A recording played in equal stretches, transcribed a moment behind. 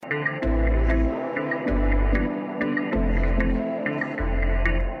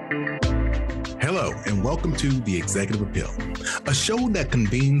and welcome to The Executive Appeal, a show that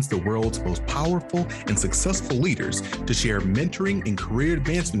convenes the world's most powerful and successful leaders to share mentoring and career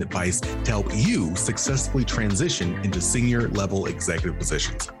advancement advice to help you successfully transition into senior level executive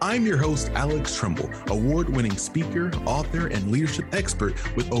positions. I'm your host, Alex Trimble, award-winning speaker, author, and leadership expert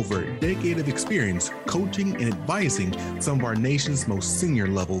with over a decade of experience coaching and advising some of our nation's most senior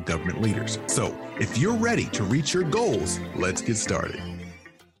level government leaders. So if you're ready to reach your goals, let's get started.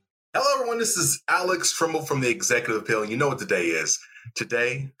 Hello, everyone. This is Alex Trimble from The Executive Appeal. And you know what today is?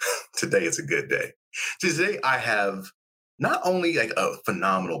 Today is a good day. Today, I have not only like a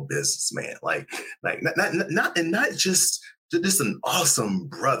phenomenal businessman, not just an awesome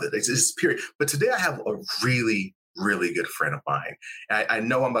brother. It's just period. But today, I have a really good friend of mine. I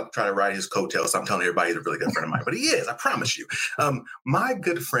know I'm about to try to ride his coattails. So I'm telling everybody he's a really good friend of mine, but he is, I promise you. My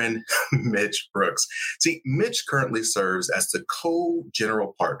good friend, Mitch Brooks. See, Mitch currently serves as the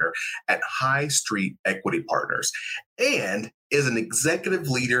co-general partner at High Street Equity Partners and is an executive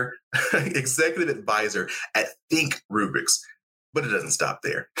leader, executive advisor at Think Rubrics. But it doesn't stop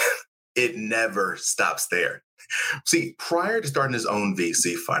there. It never stops there. See, prior to starting his own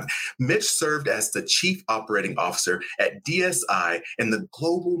VC fund, Mitch served as the chief operating officer at DSI and the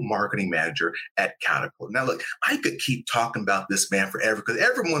global marketing manager at Caterpillar. Now, look, I could keep talking about this man forever because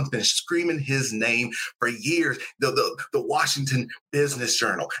everyone's been screaming his name for years. The Washington Business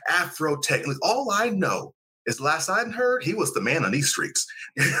Journal, Afrotech. All I know is last I'd heard, he was the man on these streets.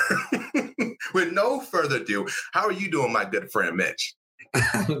 With no further ado, how are you doing, my good friend, Mitch?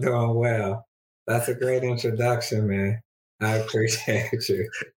 I'm doing well. That's a great introduction, man. I appreciate you.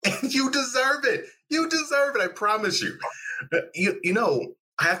 And you deserve it. You deserve it. I promise you. You know,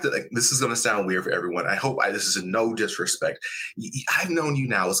 I have to, this is going to sound weird for everyone. I hope this is no disrespect. I've known you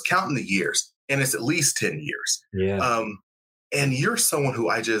now, it's counting the years, and it's at least 10 years. Yeah. And you're someone who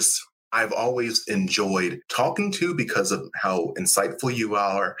I've always enjoyed talking to because of how insightful you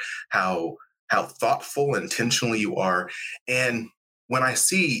are, how thoughtful and intentional you are. And when I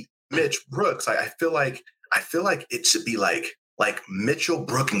see Mitch Brooks, I feel like it should be like Mitchell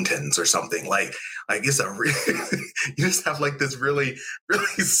Brookingtons or something. Like it's you just have like this really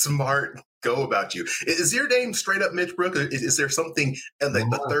smart go about you. Is your name straight up Mitch Brooks? Or is there something in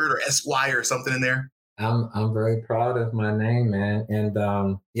the third or SY or something in there? I'm very proud of my name, man. And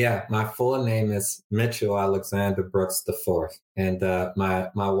my full name is Mitchell Alexander Brooks IV. And my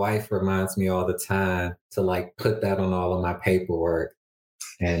wife reminds me all the time to like put that on all of my paperwork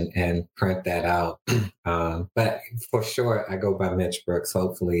and print that out. But for sure, I go by Mitch Brooks.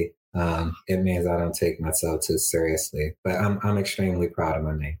 Hopefully, it means I don't take myself too seriously. But I'm extremely proud of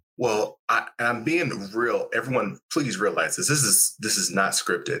my name. Well, I'm being real. Everyone, please realize this. This is not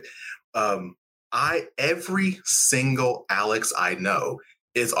scripted. Every single Alex I know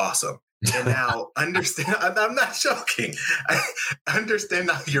is awesome. And now understand, I'm not joking. I understand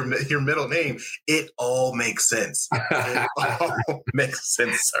now your middle name. It all makes sense. It all makes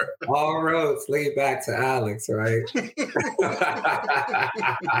sense, sir. All roads lead back to Alex, right?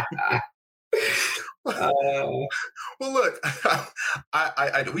 Well, look,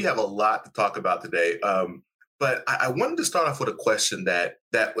 we have a lot to talk about today. But I wanted to start off with a question that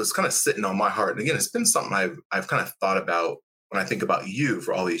was kind of sitting on my heart. And again, it's been something I've kind of thought about when I think about you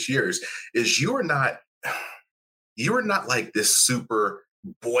for all these years, is you're not like this super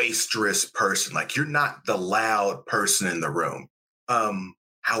boisterous person. Like you're not the loud person in the room.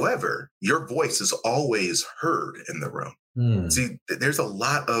 However, your voice is always heard in the room. See, there's a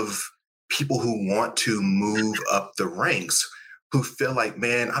lot of people who want to move up the ranks who feel like,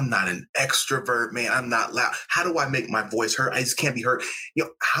 man, I'm not an extrovert, man, I'm not loud. How do I make my voice heard? I just can't be heard.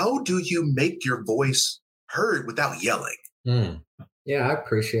 How do you make your voice heard without yelling? Yeah, I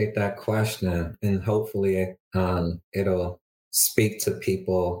appreciate that question. And hopefully it'll speak to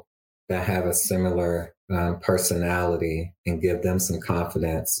people that have a similar personality and give them some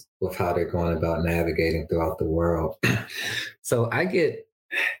confidence with how they're going about navigating throughout the world. So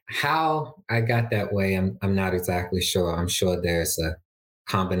how I got that way, I'm not exactly sure. I'm sure there's a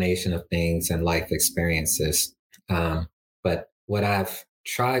combination of things and life experiences. But what I've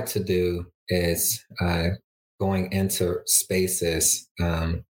tried to do is going into spaces,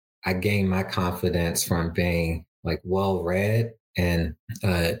 I gained my confidence from being like well-read and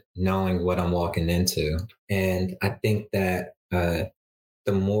knowing what I'm walking into. And I think that the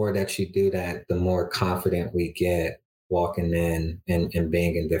more that you do that, the more confident we get walking in and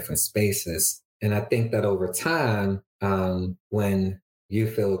being in different spaces. And I think that over time, when you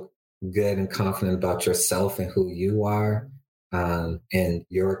feel good and confident about yourself and who you are, and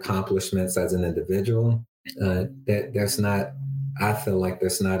your accomplishments as an individual, that there's not I feel like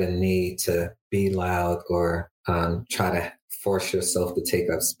there's not a need to be loud or try to force yourself to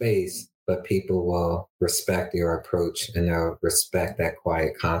take up space, but people will respect your approach and they'll respect that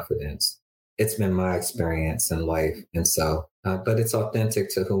quiet confidence. It's been my experience in life. And so, but it's authentic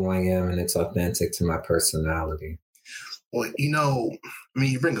to who I am and it's authentic to my personality. Well,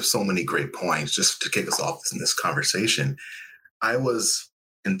 you bring up so many great points just to kick us off in this conversation.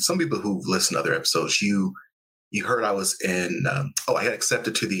 And some people who've listened to other episodes, you heard I was I got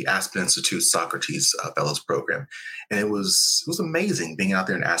accepted to the Aspen Institute Socrates Fellows Program. And it was amazing being out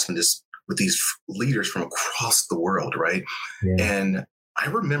there in Aspen just with these leaders from across the world, right? Yeah. And I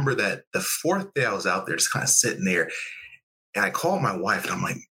remember that the fourth day I was out there just kind of sitting there and I called my wife and I'm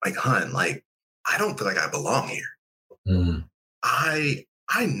like, hun, like, I don't feel like I belong here. Mm. I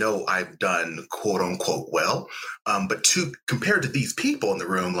know I've done quote unquote well, but compared to these people in the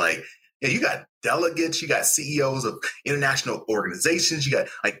room, like, yeah, you got delegates, you got CEOs of international organizations, you got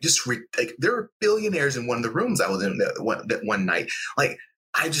there were billionaires in one of the rooms I was in that one night. Like,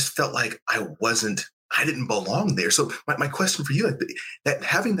 I just felt like I didn't belong there. So my question for you, like, that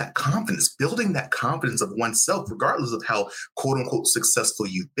having that confidence, building that confidence of oneself, regardless of how quote unquote successful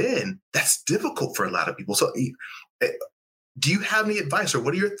you've been, that's difficult for a lot of people. So do you have any advice, or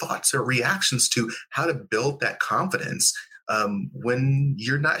what are your thoughts or reactions to how to build that confidence when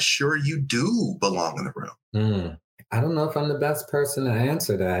you're not sure you do belong in the room? I don't know if I'm the best person to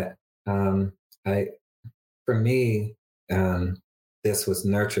answer that. For me, this was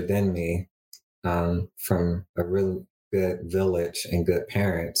nurtured in me from a really good village and good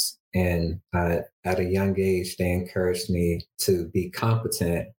parents. And at a young age, they encouraged me to be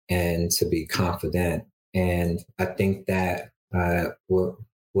competent and to be confident. And I think that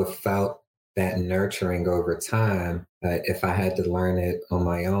without that nurturing over time, if I had to learn it on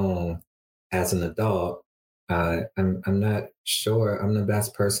my own as an adult, I'm not sure I'm the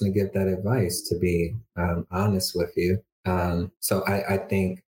best person to give that advice, to be honest with you. So I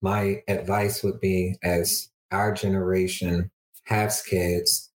think my advice would be, as our generation has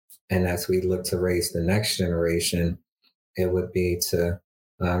kids and as we look to raise the next generation, it would be to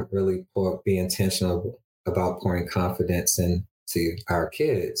really be intentional about pouring confidence into our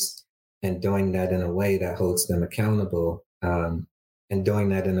kids and doing that in a way that holds them accountable, and doing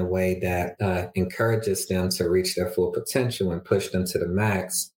that in a way that encourages them to reach their full potential and push them to the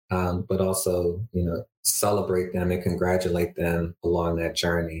max, but also, celebrate them and congratulate them along that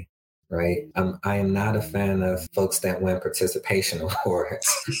journey. Right. I am not a fan of folks that win participation awards.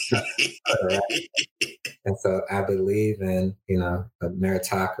 And so I believe in, a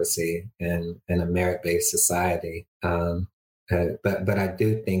meritocracy and a merit-based society. But I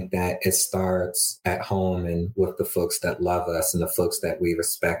do think that it starts at home and with the folks that love us and the folks that we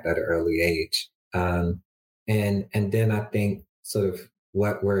respect at an early age. And then I think sort of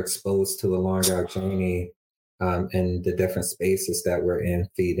what we're exposed to along our journey, and the different spaces that we're in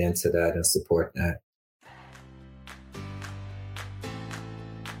feed into that and support that.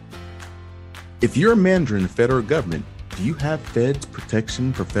 If you're a manager in the federal government, do you have Feds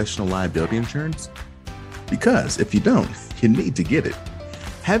Protection Professional Liability Insurance? Because if you don't, you need to get it.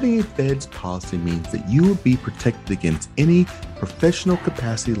 Having a Feds policy means that you will be protected against any professional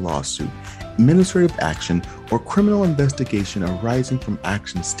capacity lawsuit, administrative action, or criminal investigation arising from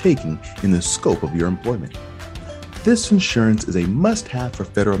actions taken in the scope of your employment. This insurance is a must-have for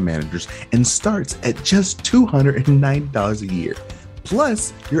federal managers and starts at just $290 a year.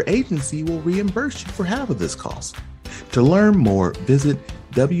 Plus, your agency will reimburse you for half of this cost. To learn more, visit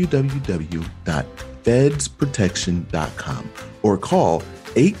www.fedsprotection.com or call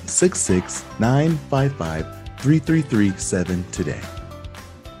 866-955-3337 today.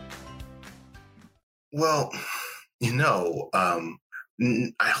 Well, I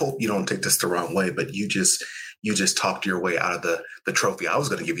hope you don't take this the wrong way, but you just talked your way out of the trophy I was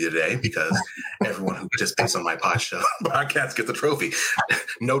going to give you today, because everyone who participates on my podcast gets a trophy.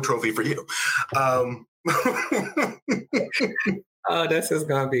 No trophy for you. Oh, this is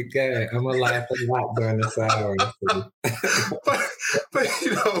going to be good. I'm going to laugh a lot during this hour. but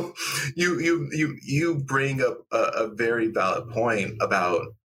you bring up a very valid point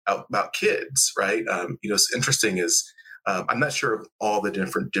about kids, right? It's interesting is, I'm not sure of all the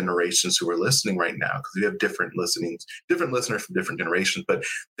different generations who are listening right now, because we have different listeners from different generations. But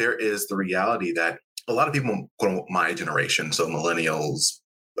there is the reality that a lot of people, quote, my generation, so millennials,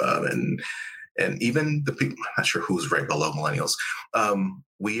 and even the people, I'm not sure who's right below millennials.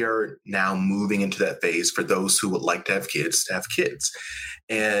 We are now moving into that phase for those who would like to have kids.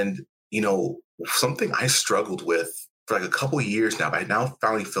 And, something I struggled with for like a couple of years now, but I now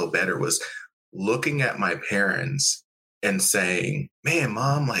finally feel better, was looking at my parents and saying, man,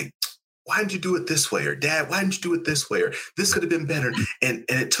 mom, like, why didn't you do it this way? Or dad, why didn't you do it this way? Or this could have been better. And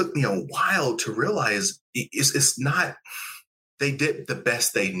it took me a while to realize it's not, they did the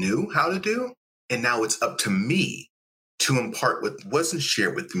best they knew how to do. And now it's up to me to impart what wasn't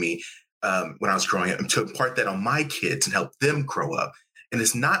shared with me when I was growing up, and to impart that on my kids and help them grow up. And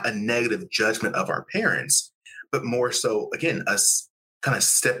it's not a negative judgment of our parents, but more so, again, us kind of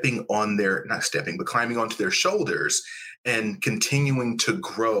stepping on their, not stepping, but climbing onto their shoulders and continuing to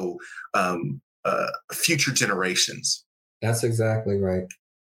grow future generations. That's exactly right.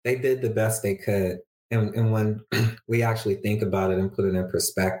 They did the best they could. And when we actually think about it and put it in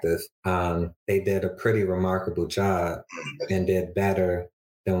perspective, they did a pretty remarkable job and did better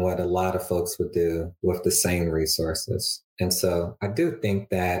than what a lot of folks would do with the same resources. And so I do think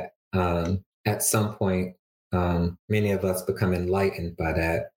that at some point, many of us become enlightened by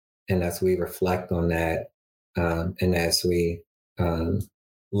that. And as we reflect on that, and as we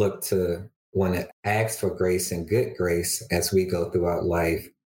look to want to ask for grace and good grace as we go throughout life,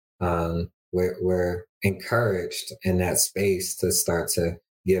 we're encouraged in that space to start to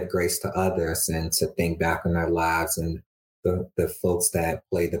give grace to others and to think back on our lives and the folks that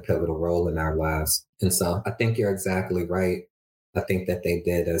played the pivotal role in our lives. And so I think you're exactly right. I think that they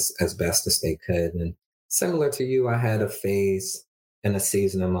did as best as they could. And similar to you, I had a phase and a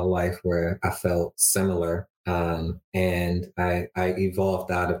season in my life where I felt similar. And I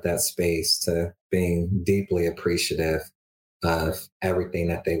evolved out of that space to being deeply appreciative of everything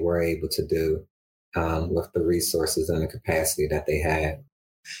that they were able to do with the resources and the capacity that they had.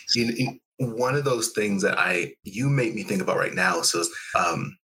 One of those things that you make me think about right now is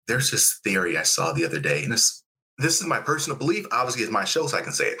there's this theory I saw the other day, and this is my personal belief. Obviously, it's my show, so I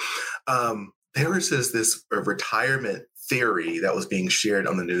can say it. There was this retirement theory that was being shared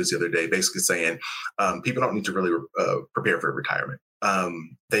on the news the other day, basically saying people don't need to really prepare for retirement.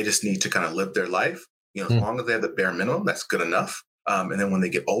 They just need to kind of live their life. As long as they have the bare minimum, that's good enough. And then when they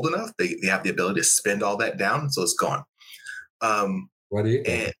get old enough, they have the ability to spend all that down, so it's gone. What do you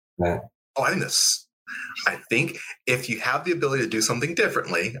think? I think if you have the ability to do something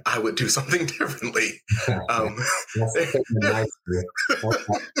differently, I would do something differently.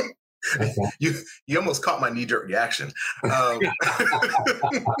 You almost caught my knee-jerk reaction. That's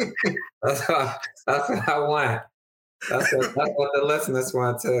what I want. That's what the listeners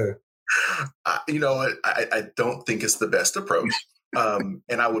want too. I don't think it's the best approach.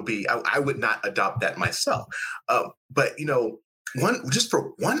 And I would not adopt that myself. But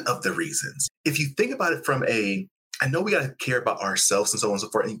for one of the reasons, if you think about it I know we got to care about ourselves and so on and so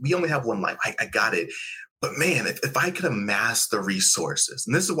forth. And we only have one life. I got it. But man, if I could amass the resources,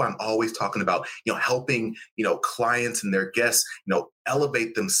 and this is why I'm always talking about, helping, clients and their guests,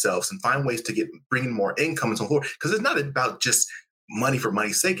 elevate themselves and find ways to bring in more income and so forth. Because it's not about just money for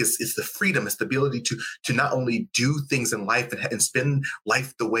money's sake. It's the freedom. It's the ability to not only do things in life and spend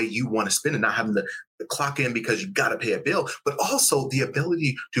life the way you want to spend and not having to clock in because you got to pay a bill, but also the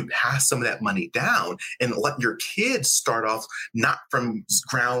ability to pass some of that money down and let your kids start off not from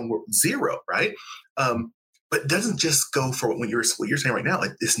ground zero, right? But it doesn't just go for what you're saying right now.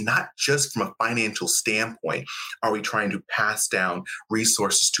 Like, it's not just from a financial standpoint are we trying to pass down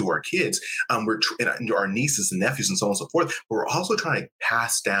resources to our kids, and our nieces and nephews and so on and so forth. But we're also trying to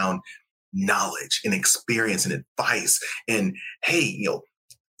pass down knowledge and experience and advice. And hey,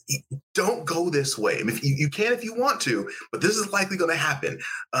 don't go this way. I mean, you can if you want to, but this is likely going to happen.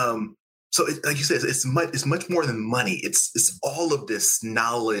 So, like you said, it's much more than money. It's all of this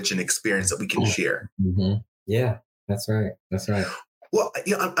knowledge and experience that we can share. Mm-hmm. Yeah, that's right. That's right. Well,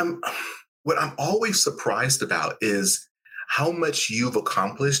 what I'm always surprised about is how much you've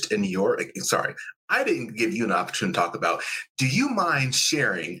accomplished in I didn't give you an opportunity to talk about. Do you mind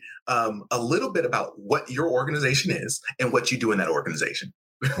sharing a little bit about what your organization is and what you do in that organization?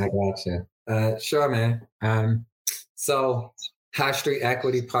 I gotcha. Sure, man. So High Street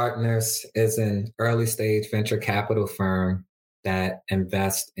Equity Partners is an early stage venture capital firm that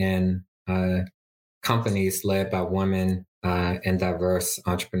invests in companies led by women and diverse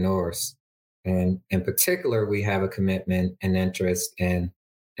entrepreneurs. And in particular, we have a commitment and interest in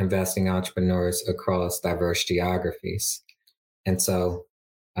investing entrepreneurs across diverse geographies. And so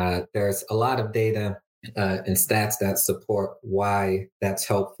there's a lot of data and stats that support why that's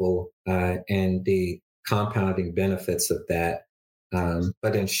helpful and the compounding benefits of that.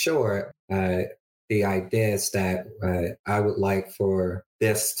 But in short, the idea is that I would like for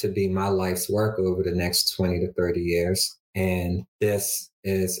this to be my life's work over the next 20 to 30 years. And this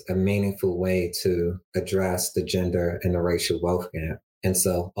is a meaningful way to address the gender and the racial wealth gap. And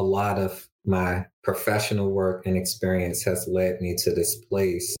so a lot of my professional work and experience has led me to this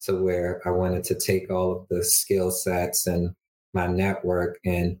place to where I wanted to take all of the skill sets and my network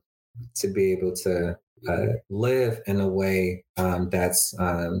and to be able to live in a way that's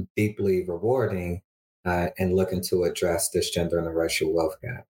deeply rewarding and looking to address this gender and racial wealth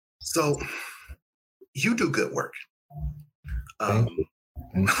gap. So you do good work. Thank you.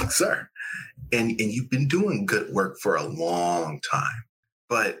 Sir. And you've been doing good work for a long time.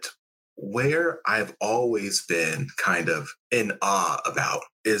 But where I've always been kind of in awe about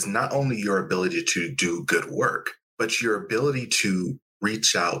is not only your ability to do good work, but your ability to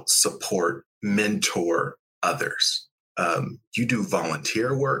reach out, support, mentor others. You do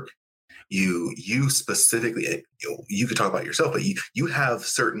volunteer work. You specifically, you could talk about yourself, but you have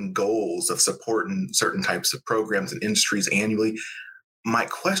certain goals of supporting certain types of programs and industries annually. My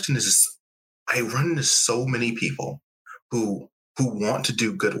question is, I run into so many people who want to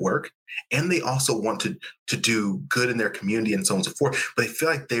do good work, and they also want to do good in their community and so on and so forth, but they feel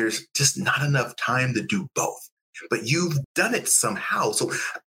like there's just not enough time to do both. But you've done it somehow. So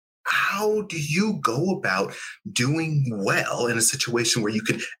how do you go about doing well in a situation where you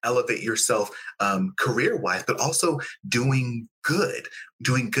can elevate yourself career-wise, but also doing good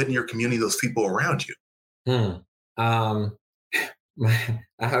in your community, those people around you? I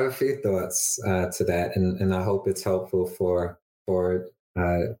have a few thoughts to that, and I hope it's helpful for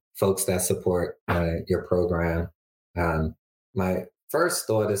folks that support your program. My first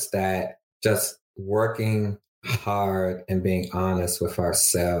thought is that just working hard and being honest with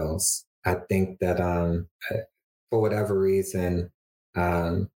ourselves. I think that for whatever reason,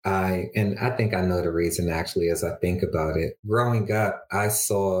 I think I know the reason actually as I think about it. Growing up, I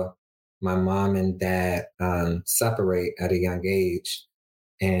saw my mom and dad separate at a young age,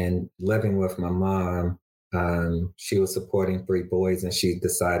 and living with my mom, she was supporting 3 boys and she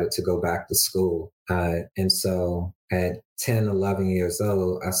decided to go back to school. And so at 10, 11 years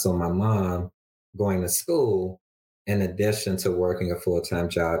old, I saw my mom going to school in addition to working a full-time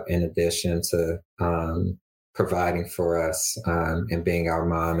job, in addition to providing for us and being our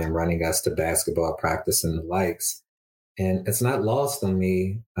mom and running us to basketball practice and the likes. And it's not lost on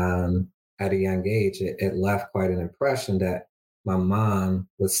me at a young age. It left quite an impression that my mom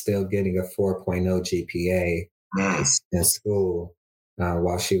was still getting a 4.0 GPA in school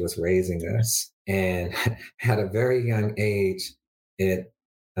while she was raising us. And at a very young age, it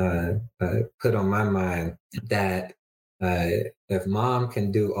put on my mind that if mom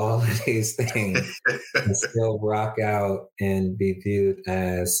can do all of these things and still rock out and be viewed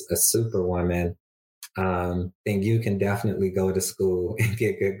as a superwoman, then you can definitely go to school and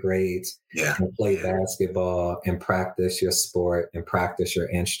get good grades and play basketball and practice your sport and practice your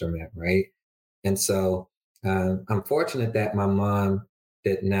instrument, right? And so I'm fortunate that my mom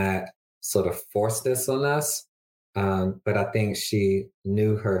did not sort of force this on us, but I think she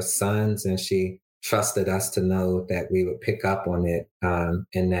knew her sons and she trusted us to know that we would pick up on it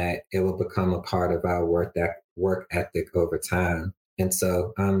and that it would become a part of our work ethic over time. And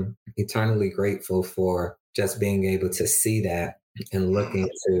so I'm eternally grateful for just being able to see that and looking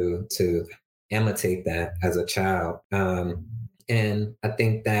to imitate that as a child. And I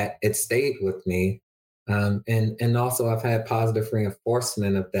think that it stayed with me. And also I've had positive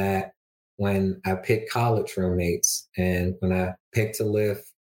reinforcement of that when I picked college roommates and when I picked to live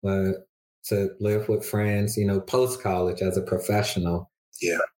with friends, post-college as a professional.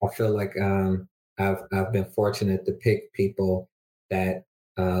 Yeah. I feel like I've been fortunate to pick people that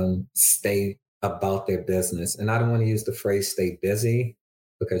stay about their business. And I don't want to use the phrase stay busy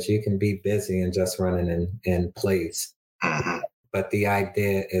because you can be busy and just running in place. But the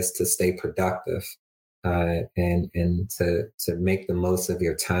idea is to stay productive and to make the most of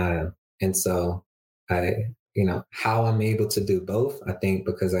your time. And so how I'm able to do both, I think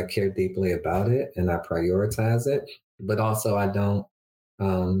because I care deeply about it and I prioritize it, but also I don't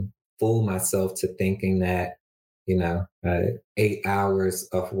fool myself to thinking that 8 hours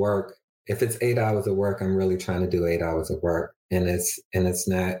of work. If it's 8 hours of work, I'm really trying to do 8 hours of work. And it's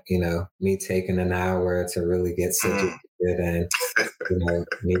not, me taking an hour to really get situated and,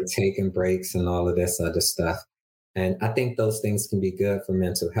 me taking breaks and all of this other stuff. And I think those things can be good for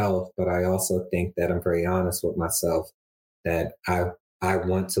mental health, but I also think that I'm very honest with myself that I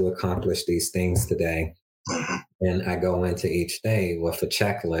want to accomplish these things today. And I go into each day with a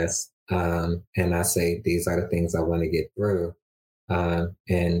checklist. And I say, these are the things I want to get through.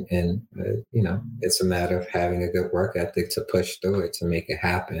 It's a matter of having a good work ethic to push through it, to make it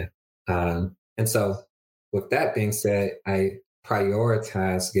happen. And so with that being said, I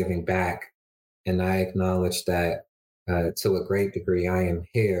prioritize giving back. And I acknowledge that to a great degree, I am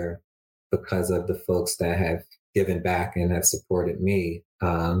here because of the folks that have given back and have supported me,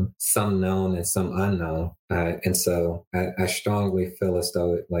 some known and some unknown. And so I strongly feel as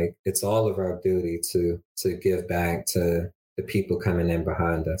though like it's all of our duty to give back to the people coming in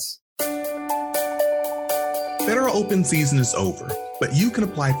behind us. Federal open season is over, but you can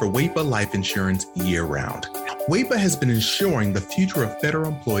apply for WAEPA life insurance year-round. WAEPA has been ensuring the future of federal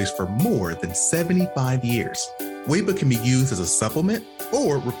employees for more than 75 years. WAEPA can be used as a supplement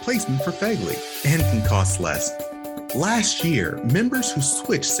or replacement for FEGLI and can cost less. Last year, members who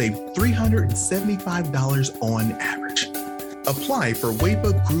switched saved $375 on average. Apply for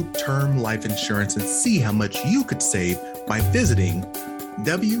WAEPA Group Term Life Insurance and see how much you could save by visiting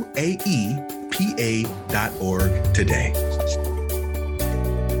WAEPA.org today.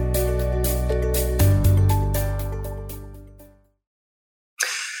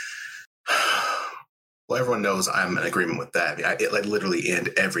 Well, everyone knows I'm in agreement with that. It like literally end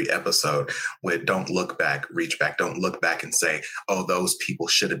every episode with don't look back, reach back, don't look back and say, oh, those people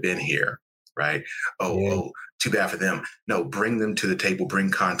should have been here, right? Oh, too bad for them. No, bring them to the table,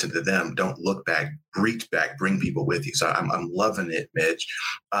 bring content to them. Don't look back, reach back, bring people with you. So I'm loving it, Mitch.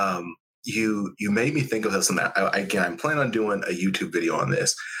 You made me think of something. I'm planning on doing a YouTube video on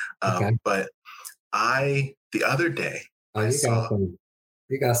this. But the other day,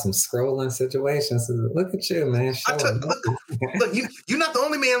 you got some scrolling situations. Look at you, man. Look, you're not the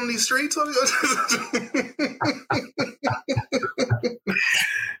only man on these streets.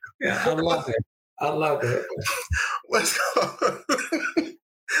 Yeah, I love it.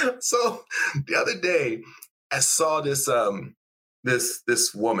 So the other day, I saw this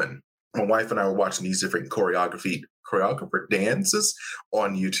this woman. My wife and I were watching these different choreographer dances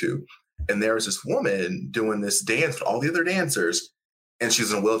on YouTube, and there was this woman doing this dance with all the other dancers. And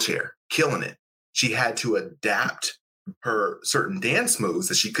she's in a wheelchair, killing it. She had to adapt her certain dance moves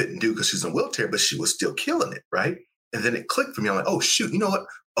that she couldn't do because she's in a wheelchair, but she was still killing it, right? And then it clicked for me. I'm like, oh, shoot, you know what?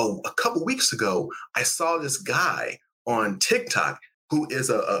 Oh, a couple weeks ago, I saw this guy on TikTok who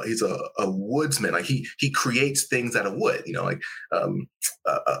is he's a woodsman. Like he creates things out of wood, the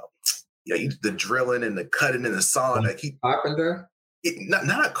drilling and the cutting and the sawing. Like carpenter?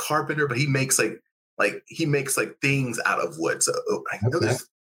 Not a carpenter, but he makes things out of wood. So I know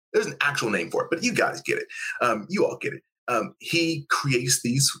there's an actual name for it, but you guys get it. You all get it. He creates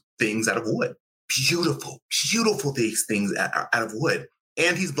these things out of wood. Beautiful these things out of wood.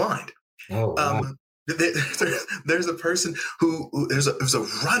 And he's blind. Oh, wow. There's a person there's a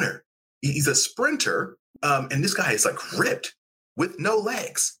runner. He's a sprinter. And this guy is like ripped with no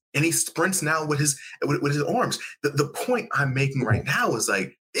legs. And he sprints now with his arms. The point I'm making right now is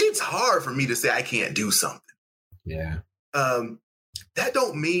like, it's hard for me to say I can't do something. Yeah. That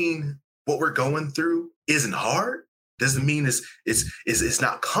don't mean what we're going through isn't hard. Doesn't mean it's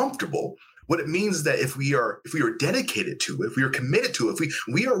not comfortable. What it means is that if we are dedicated to it, if we are committed to it, if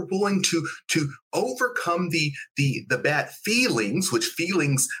we are willing to overcome the bad feelings, which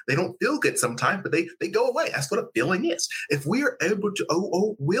feelings, they don't feel good sometimes, but they go away. That's what a feeling is. If we are able to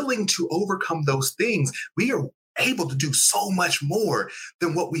willing to overcome those things, we are able to do so much more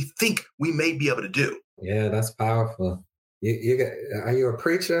than what we think we may be able to do. Yeah, that's powerful. Are you a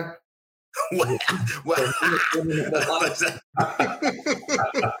preacher? I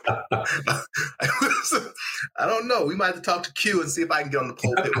don't know. We might have to talk to Q and see if I can get on the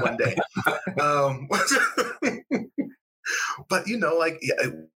pulpit one day. But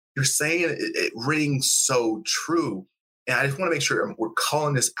you're saying it rings so true. And I just want to make sure we're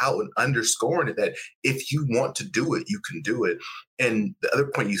calling this out and underscoring it, that if you want to do it, you can do it. And the other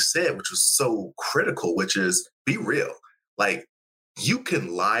point you said, which was so critical, which is be real. Like, you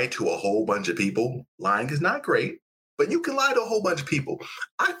can lie to a whole bunch of people. Lying is not great, but you can lie to a whole bunch of people.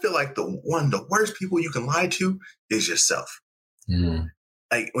 I feel like the worst people you can lie to is yourself. Mm.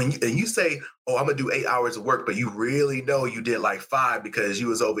 Like when you say, oh, I'm going to do 8 hours of work, but you really know you did like 5 because you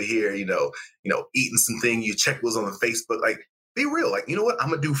was over here, eating something, you checked was on the Facebook. Like, be real. Like, you know what? I'm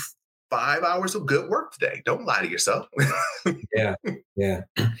going to do 5 hours of good work today. Don't lie to yourself. Yeah.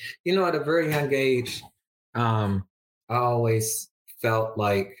 At a very young age, I always felt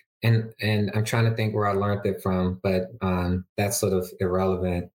like, and I'm trying to think where I learned it from, but that's sort of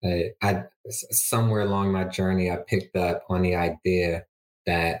irrelevant. Somewhere along my journey, I picked up on the idea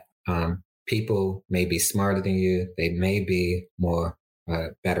that people may be smarter than you. They may be more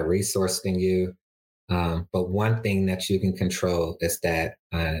better resourced than you. But one thing that you can control is that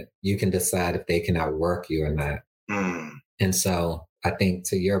you can decide if they can outwork you or not. Mm. And so I think,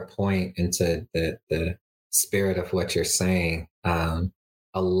 to your point and to the spirit of what you're saying,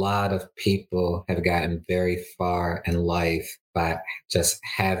 a lot of people have gotten very far in life by just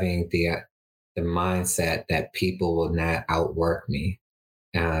having the mindset that people will not outwork me.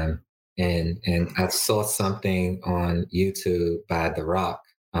 Um, and I saw something on YouTube by The Rock,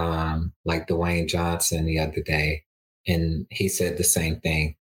 like Dwayne Johnson the other day, and he said the same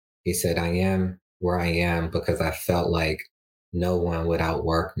thing. He said, "I am where I am because I felt like no one would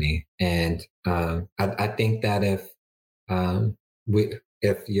outwork me." And I think that um,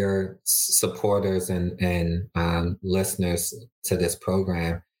 if your supporters and listeners to this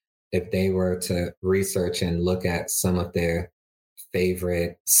program, if they were to research and look at some of their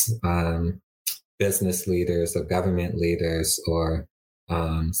favorite business leaders or government leaders or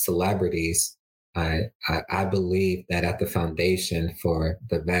celebrities, I believe that at the foundation for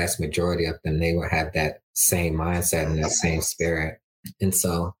the vast majority of them, they will have that same mindset and that same spirit. And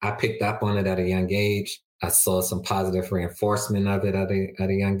so I picked up on it at a young age. I saw some positive reinforcement of it at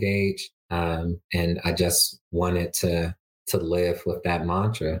a young age. And I just wanted to live with that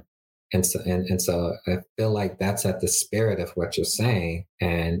mantra. And so I feel like that's at the spirit of what you're saying.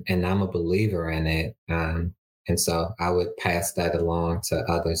 And I'm a believer in it. And so I would pass that along to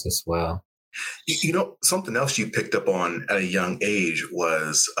others as well. You know, something else you picked up on at a young age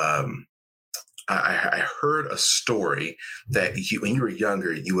was I heard a story that when you were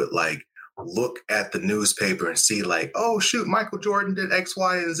younger, you would like look at the newspaper and see like, oh, shoot, Michael Jordan did X,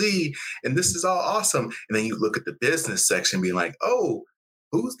 Y, and Z, and this is all awesome. And then you look at the business section being like, oh,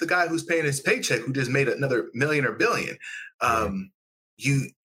 who's the guy who's paying his paycheck who just made another million or billion?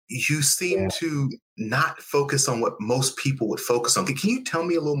 You seem to not focus on what most people would focus on. Can you tell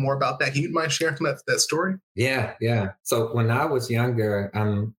me a little more about that? Can you mind sharing from that story? Yeah. So when I was younger,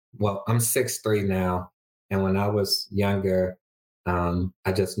 I'm 6'3" now. And when I was younger,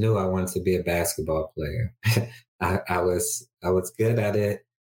 I just knew I wanted to be a basketball player. I was good at it.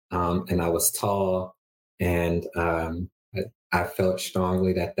 And I was tall, and I felt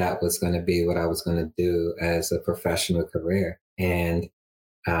strongly that was going to be what I was going to do as a professional career. And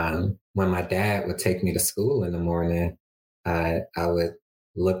when my dad would take me to school in the morning, I would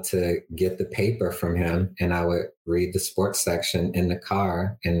look to get the paper from him, and I would read the sports section in the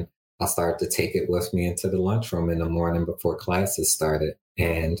car, and I started to take it with me into the lunchroom in the morning before classes started.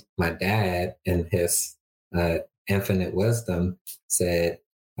 And my dad, in his infinite wisdom, said,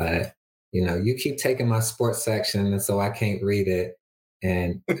 you keep taking my sports section, and so I can't read it.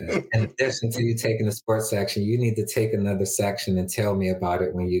 And in addition to you taking the sports section, you need to take another section and tell me about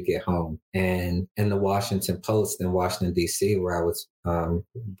it when you get home. And in the Washington Post in Washington, D.C., where I was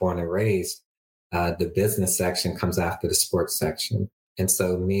born and raised, the business section comes after the sports section. And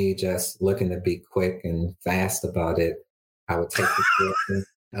so me just looking to be quick and fast about it, I would take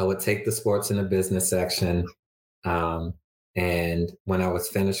the sports in the business section. And when I was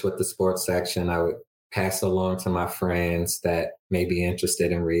finished with the sports section, I would pass it along to my friends that may be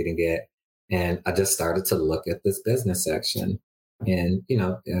interested in reading it. And I just started to look at this business section. And,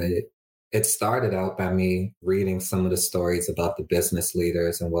 it started out by me reading some of the stories about the business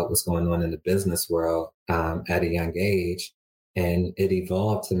leaders and what was going on in the business world at a young age. And it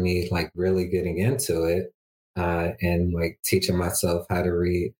evolved to me like really getting into it and like teaching myself how to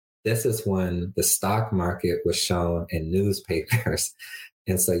read. This is when the stock market was shown in newspapers.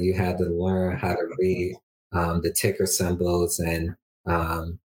 And so you had to learn how to read the ticker symbols and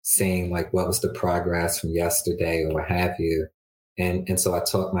seeing like what was the progress from yesterday or what have you. And so I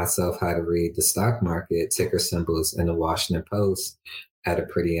taught myself how to read the stock market ticker symbols in the Washington Post at a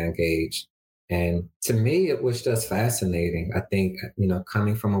pretty young age. And to me, it was just fascinating. I think,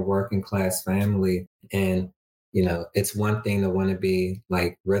 coming from a working class family, and, it's one thing to want to be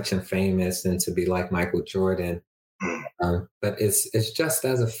like rich and famous and to be like Michael Jordan. But it's just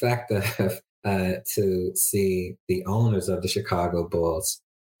as effective to see the owners of the Chicago Bulls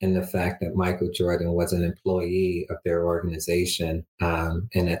and the fact that Michael Jordan was an employee of their organization, and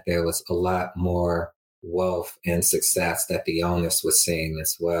that there was a lot more wealth and success that the owners were seeing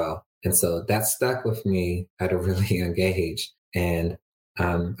as well. And so that stuck with me at a really young age. And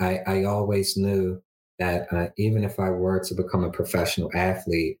I always knew that even if I were to become a professional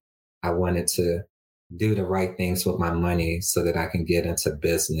athlete, I wanted to do the right things with my money so that I can get into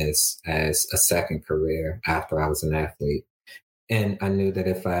business as a second career after I was an athlete. And I knew that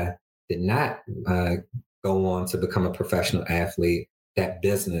if I did not go on to become a professional athlete, that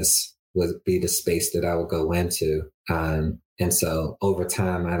business would be the space that I would go into. And so over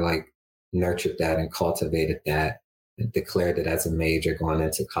time, I nurtured that and cultivated that and declared it as a major going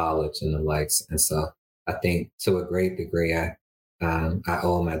into college and the likes. And so I think to a great degree, I I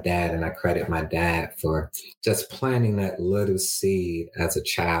owe my dad, and I credit my dad for just planting that little seed as a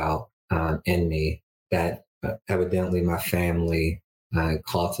child in me that evidently my family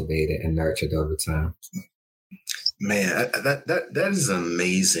cultivated and nurtured over time. Man, that is an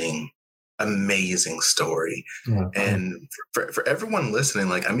amazing story. Yeah. And for everyone listening,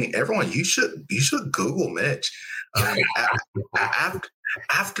 like, I mean, everyone, you should Google Mitch.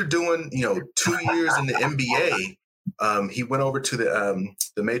 After doing 2 years in the NBA, he went over to the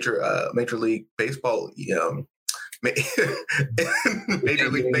Major League Baseball. Major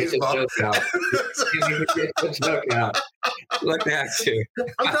League Baseball. Look at you.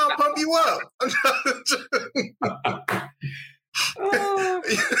 I'm trying to pump you up.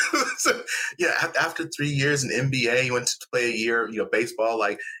 So, yeah, after 3 years in NBA, he went to play a year, baseball,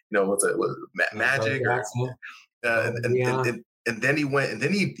 like, was Magic, and then he went,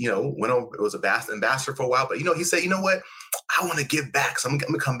 went over. It was ambassador for a while, but he said, what, I want to give back, so I'm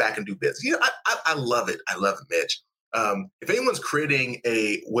gonna come back and do business. I love it. I love it, Mitch. If anyone's creating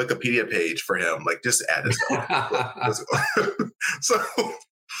a Wikipedia page for him, like, just add his name. So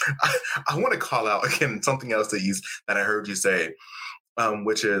I want to call out again something else that I heard you say,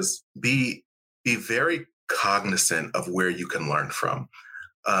 which is be very cognizant of where you can learn from.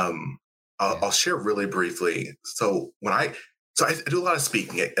 I'll share really briefly. So I do a lot of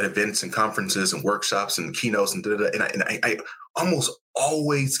speaking at events and conferences and workshops and keynotes and I almost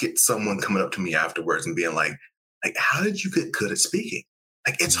always get someone coming up to me afterwards and being like, how did you get good at speaking?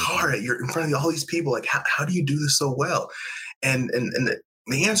 Like, it's hard. You're in front of all these people. Like, how do you do this so well? And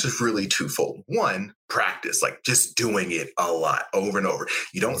the answer is really twofold. One, practice, like just doing it a lot over and over.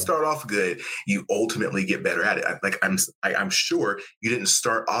 You don't start off good. You ultimately get better at it. I'm sure you didn't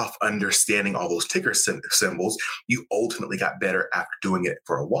start off understanding all those ticker symbols. You ultimately got better after doing it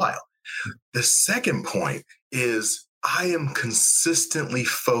for a while. The second point is I am consistently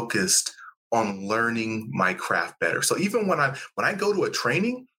focused on learning my craft better. So even when I go to a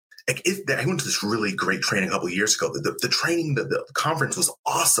training, I went to this really great training a couple of years ago. The training, the conference was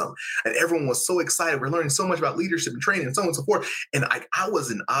awesome. And everyone was so excited. We're learning so much about leadership and training and so on and so forth. And I was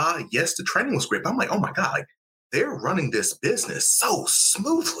in awe. Yes, the training was great. But I'm like, oh my God, like, they're running this business so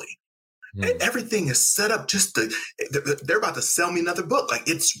smoothly. And everything is set up they're about to sell me another book. Like,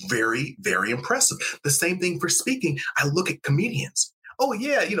 it's very, very impressive. The same thing for speaking. I look at comedians. Oh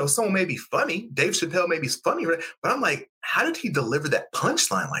yeah, someone may be funny. Dave Chappelle may be funny, right? But I'm like, how did he deliver that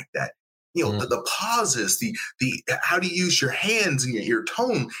punchline like that? The pauses, the how to use your hands and your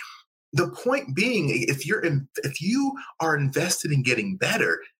tone. The point being, if you are invested in getting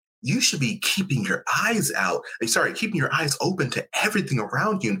better, you should be keeping your eyes open to everything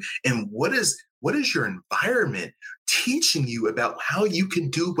around you. And what is your environment teaching you about how you can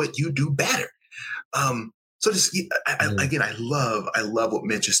do what you do better? So just, again, I love what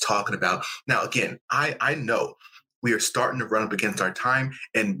Mitch is talking about. Now, again, I know we are starting to run up against our time.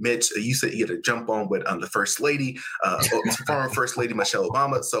 And Mitch, you said you had to jump on with the First Lady, former First Lady Michelle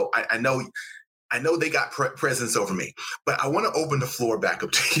Obama. So I know they got presence over me, but I want to open the floor back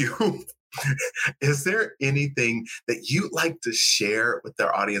up to you. Is there anything that you'd like to share with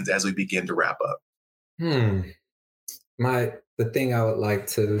our audience as we begin to wrap up? The thing I would like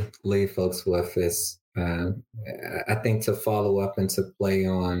to leave folks with is, I think, to follow up and to play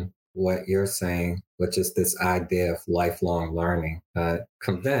on what you're saying, which is this idea of lifelong learning.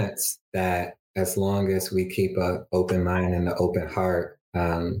 Convinced that as long as we keep an open mind and an open heart,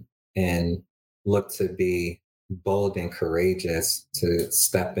 and look to be bold and courageous to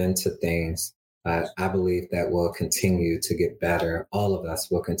step into things, I believe that we'll continue to get better. All of us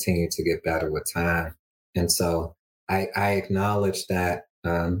will continue to get better with time. And so I acknowledge that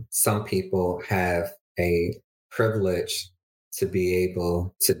some people have a privilege to be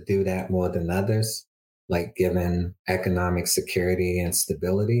able to do that more than others, like given economic security and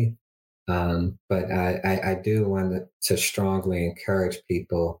stability. But I do want to strongly encourage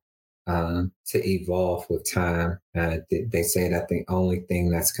people to evolve with time. They say that the only thing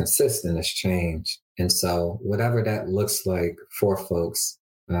that's consistent is change. And so whatever that looks like for folks,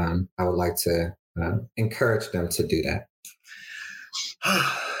 I would like to encourage them to do that.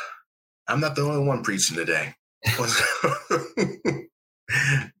 I'm not the only one preaching today.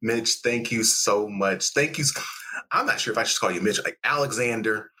 Mitch, thank you so much. Thank you. I'm not sure if I should call you Mitch, like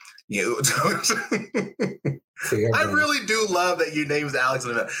Alexander. I really do love that your name is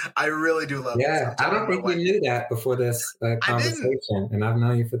Alexander. I really do love that. Yeah, I don't think you knew that before this conversation, and I've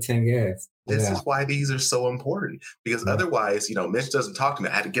known you for 10 years. This is why these are so important, because otherwise, Mitch doesn't talk to me.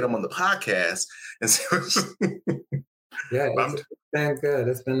 I had to get him on the podcast. And so yeah, it's been good.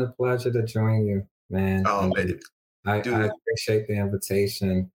 It's been a pleasure to join you, man. Oh, man. I appreciate the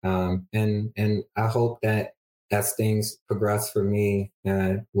invitation. And I hope that as things progress for me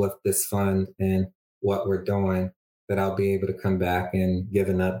with this fund and what we're doing, that I'll be able to come back and give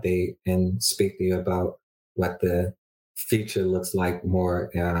an update and speak to you about what the future looks like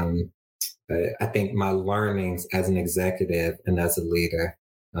more. I think my learnings as an executive and as a leader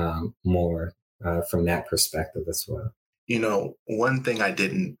more from that perspective as well. You know, one thing I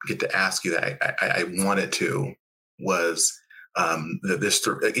didn't get to ask you that I wanted to was this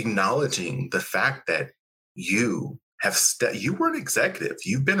acknowledging the fact that you you were an executive.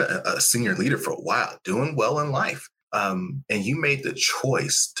 You've been a senior leader for a while, doing well in life. And you made the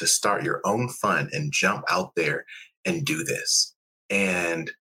choice to start your own fund and jump out there and do this.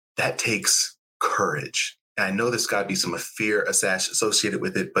 And that takes courage. And I know there's got to be some fear associated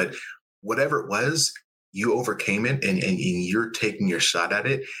with it, but whatever it was, you overcame it and you're taking your shot at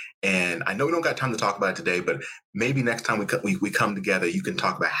it. And I know we don't got time to talk about it today, but maybe next time we come together, you can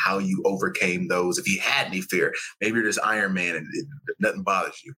talk about how you overcame those. If you had any fear, maybe you're just Iron Man and nothing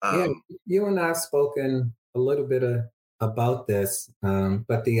bothers you. You and I have spoken a little bit about this,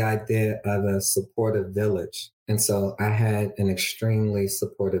 but the idea of a supportive village. And so I had an extremely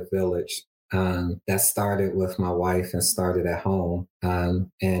supportive village that started with my wife and started at home,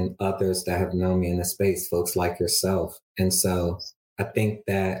 and others that have known me in the space, folks like yourself. And so I think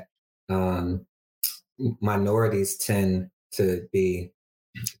that minorities tend to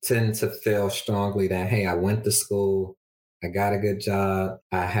feel strongly that, hey, I went to school, I got a good job,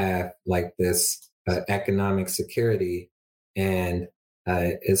 I have like this economic security, and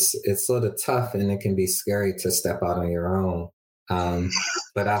it's sort of tough and it can be scary to step out on your own.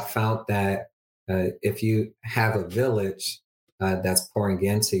 But I found that if you have a village that's pouring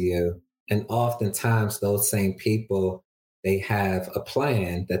into you, and oftentimes those same people, they have a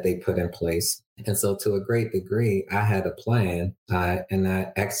plan that they put in place. And so to a great degree, I had a plan and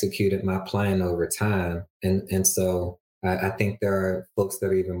I executed my plan over time. And so I think there are folks that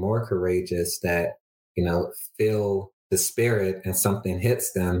are even more courageous that, you know, feel the spirit and something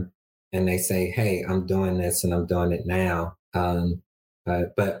hits them and they say, hey, I'm doing this and I'm doing it now.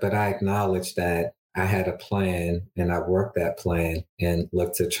 But I acknowledge that I had a plan and I worked that plan and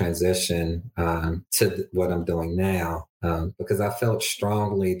looked to transition to what I'm doing now because I felt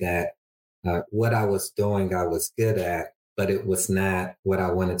strongly that what I was doing, I was good at, but it was not what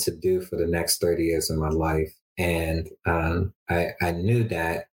I wanted to do for the next 30 years of my life. And I knew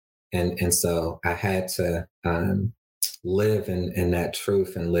that. And so I had to live in that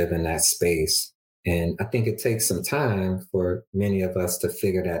truth and live in that space. And I think it takes some time for many of us to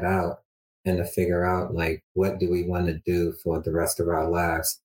figure that out and to figure out, like, what do we want to do for the rest of our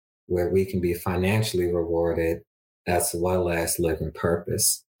lives where we can be financially rewarded as well as live in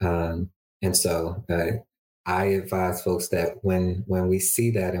purpose. And so I advise folks that when we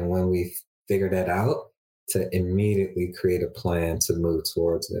see that and when we figure that out, to immediately create a plan to move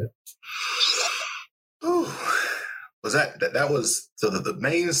towards it. Ooh. Was that was so the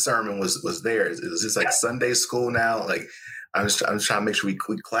main sermon was there. It was just like Sunday school now. Like I'm trying to make sure we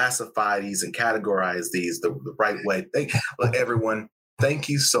classify these and categorize these the right way. Everyone, thank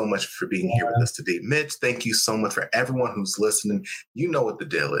you so much for being here with us today. Mitch, thank you so much for everyone who's listening. You know what the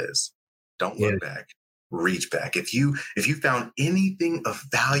deal is. Don't look back. Reach back. If you found anything of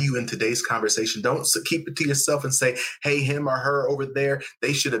value in today's conversation, don't keep it to yourself and say, hey, him or her over there,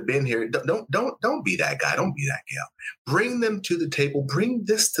 they should have been here. Don't be that guy. Don't be that gal. Bring them to the table. Bring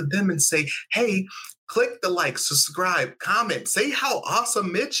this to them and say, hey, click the like, subscribe, comment, say how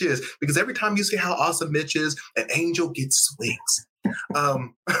awesome Mitch is. Because every time you say how awesome Mitch is, an angel gets wings.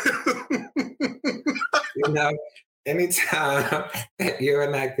 You know, anytime you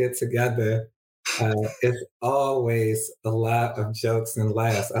and I get together, it's always a lot of jokes and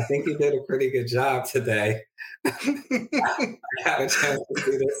laughs. I think you did a pretty good job today. I got a chance to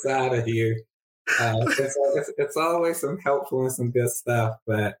see this side of you. It's always some helpful and some good stuff,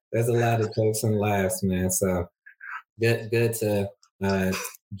 but there's a lot of jokes and laughs, man. So good to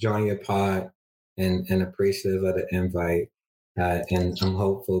join your pod and appreciative of the invite. And I'm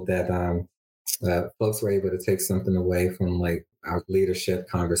hopeful that folks were able to take something away from like our leadership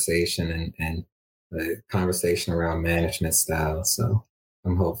conversation and the conversation around management style. So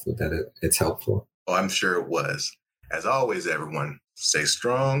I'm hopeful that it's helpful. Oh, I'm sure it was. As always, everyone, stay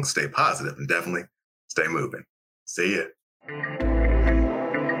strong, stay positive, and definitely stay moving. See ya.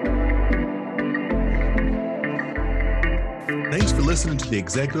 Thanks for listening listening to The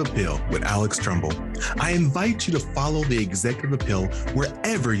Executive Appeal with Alex Trumbull. I invite you to follow The Executive Appeal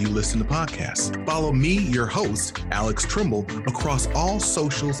wherever you listen to podcasts. Follow me, your host, Alex Trumbull, across all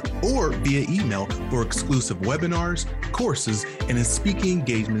socials or via email for exclusive webinars, courses, and speaking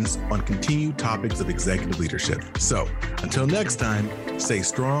engagements on continued topics of executive leadership. So until next time, stay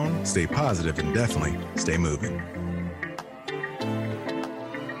strong, stay positive, and definitely stay moving.